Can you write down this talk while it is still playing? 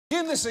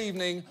In this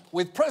evening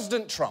with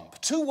President Trump,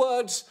 two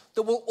words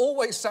that will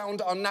always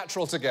sound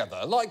unnatural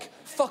together, like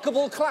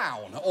fuckable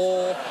clown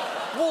or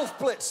wolf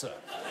blitzer.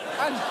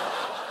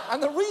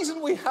 And the reason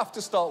we have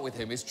to start with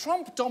him is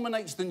Trump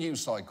dominates the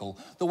news cycle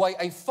the way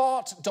a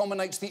fart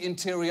dominates the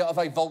interior of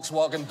a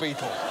Volkswagen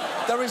Beetle.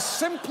 There is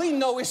simply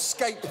no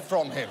escape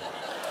from him.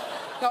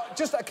 Now,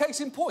 just a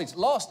case in point,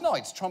 last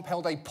night, Trump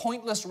held a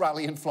pointless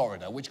rally in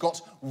Florida, which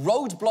got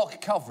roadblock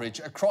coverage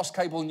across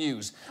cable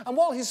news. And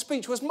while his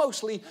speech was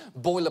mostly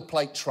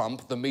boilerplate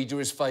Trump, the media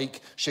is fake,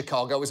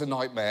 Chicago is a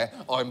nightmare,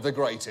 I'm the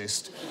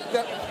greatest,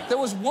 there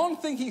was one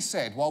thing he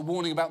said while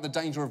warning about the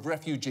danger of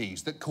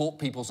refugees that caught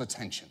people's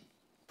attention.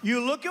 You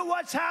look at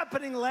what's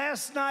happening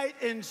last night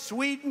in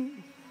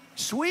Sweden.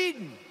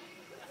 Sweden.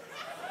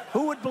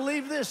 Who would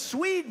believe this?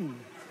 Sweden.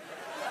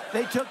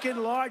 They took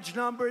in large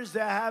numbers.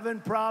 They're having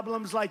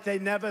problems like they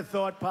never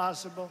thought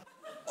possible.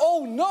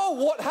 Oh, no,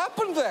 what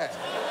happened there?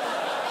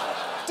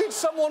 Did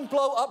someone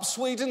blow up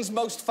Sweden's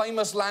most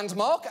famous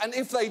landmark? And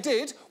if they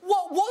did,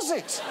 what was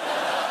it?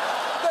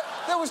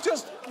 There was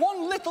just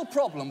one little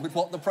problem with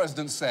what the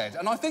president said,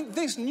 and I think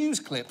this news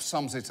clip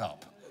sums it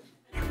up.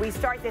 We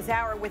start this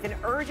hour with an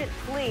urgent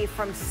plea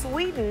from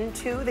Sweden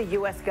to the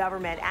U.S.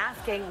 government,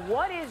 asking,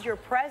 what is your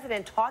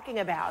president talking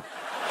about?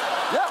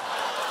 Yeah.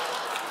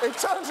 It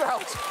turns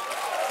out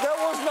there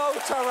was no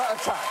terror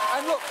attack.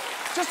 And look,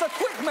 just a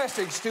quick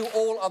message to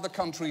all other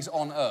countries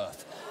on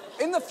Earth.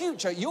 In the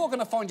future, you're going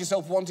to find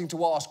yourself wanting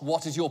to ask,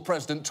 what is your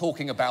president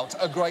talking about,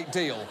 a great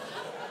deal.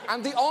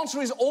 And the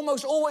answer is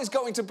almost always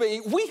going to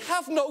be, we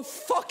have no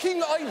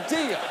fucking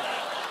idea.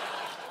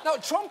 Now,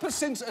 Trump has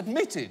since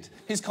admitted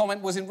his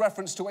comment was in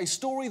reference to a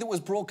story that was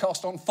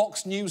broadcast on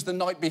Fox News the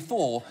night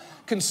before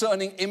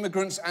concerning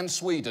immigrants and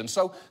Sweden.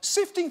 So,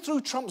 sifting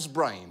through Trump's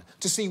brain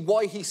to see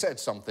why he said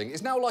something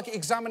is now like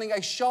examining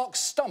a shark's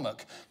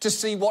stomach to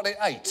see what it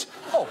ate.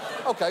 Oh,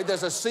 OK,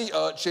 there's a sea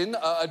urchin,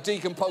 a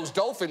decomposed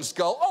dolphin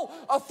skull. Oh,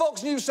 a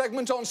Fox News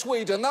segment on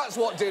Sweden, that's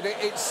what did it.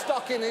 It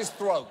stuck in his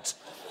throat.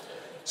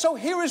 So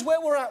here is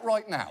where we're at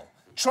right now.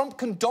 Trump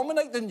can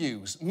dominate the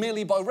news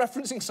merely by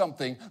referencing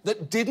something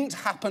that didn't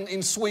happen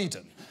in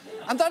Sweden.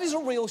 And that is a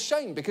real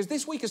shame, because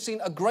this week has seen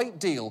a great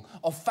deal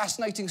of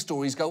fascinating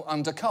stories go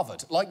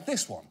undercovered, like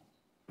this one.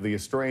 The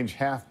estranged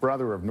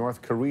half-brother of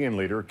North Korean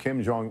leader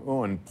Kim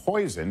Jong-un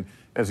poisoned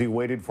as he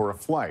waited for a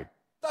flight.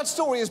 That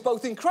story is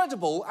both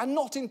incredible and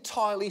not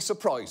entirely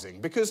surprising,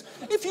 because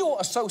if you're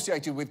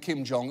associated with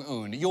Kim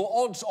Jong-un, your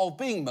odds of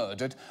being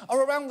murdered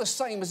are around the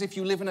same as if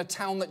you live in a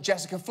town that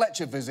Jessica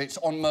Fletcher visits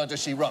on Murder,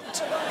 She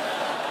Wrote.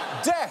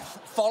 Death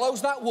follows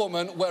that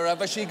woman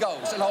wherever she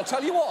goes. And I'll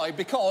tell you why,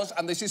 because,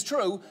 and this is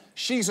true,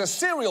 she's a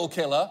serial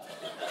killer.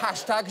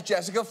 Hashtag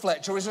Jessica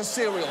Fletcher is a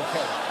serial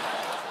killer.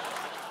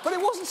 But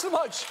it wasn't so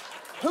much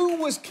who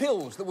was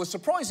killed that was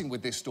surprising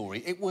with this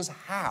story, it was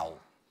how.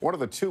 One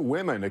of the two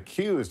women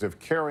accused of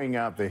carrying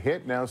out the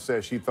hit now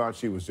says she thought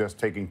she was just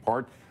taking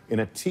part in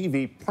a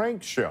TV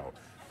prank show.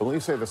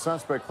 Police say the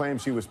suspect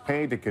claims she was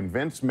paid to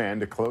convince men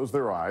to close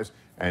their eyes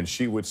and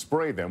she would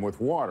spray them with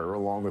water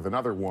along with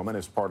another woman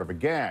as part of a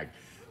gag.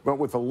 But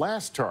with the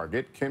last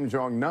target, Kim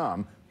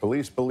Jong-nam,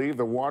 police believe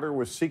the water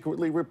was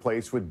secretly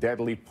replaced with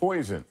deadly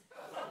poison.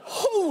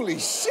 Holy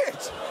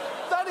shit!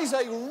 That is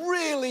a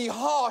really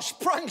harsh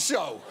prank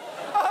show.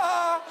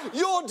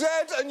 You're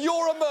dead and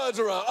you're a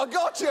murderer. I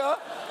gotcha.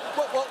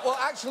 Well,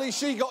 actually,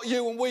 she got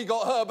you and we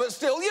got her, but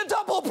still, you're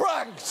double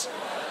pranked.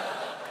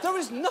 There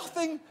is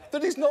nothing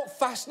that is not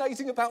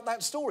fascinating about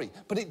that story,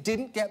 but it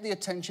didn't get the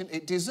attention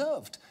it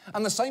deserved.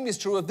 And the same is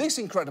true of this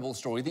incredible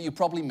story that you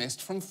probably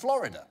missed from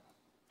Florida.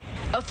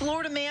 A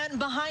Florida man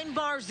behind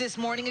bars this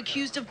morning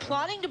accused of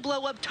plotting to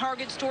blow up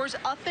Target stores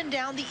up and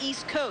down the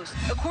East Coast.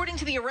 According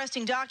to the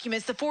arresting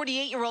documents, the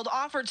 48-year-old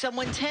offered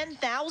someone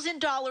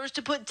 $10,000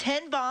 to put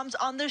 10 bombs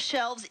on the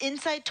shelves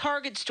inside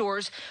Target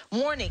stores,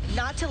 warning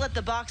not to let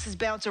the boxes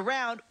bounce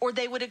around or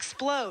they would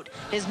explode.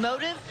 His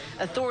motive?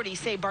 Authorities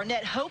say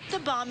Barnett hoped the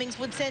bombings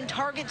would send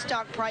Target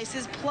stock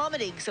prices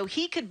plummeting so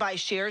he could buy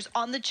shares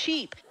on the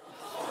cheap.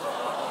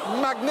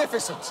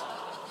 Magnificent.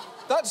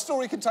 That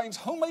story contains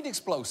homemade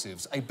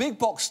explosives, a big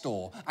box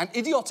store, an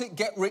idiotic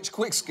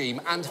get-rich-quick scheme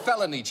and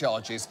felony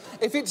charges.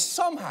 If it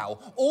somehow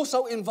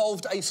also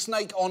involved a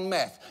snake on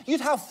meth,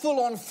 you'd have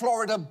full-on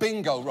Florida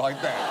bingo right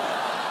there.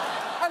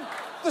 And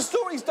the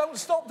stories don't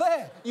stop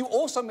there. You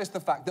also missed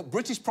the fact that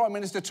British Prime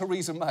Minister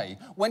Theresa May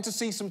went to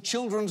see some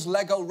children's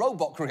Lego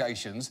robot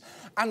creations,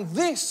 and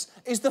this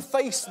is the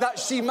face that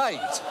she made.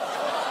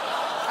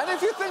 And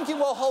if you're thinking,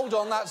 well, hold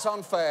on, that's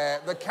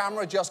unfair, the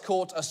camera just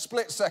caught a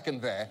split second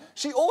there,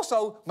 she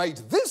also made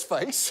this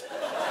face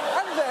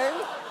and then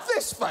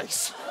this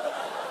face.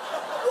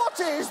 What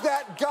is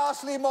that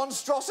ghastly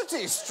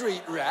monstrosity,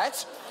 street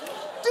rat?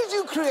 Did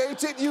you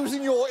create it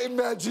using your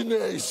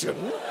imagination?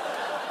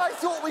 I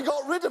thought we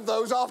got rid of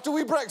those after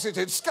we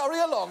Brexited. Scurry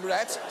along,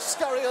 rat,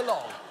 scurry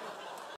along.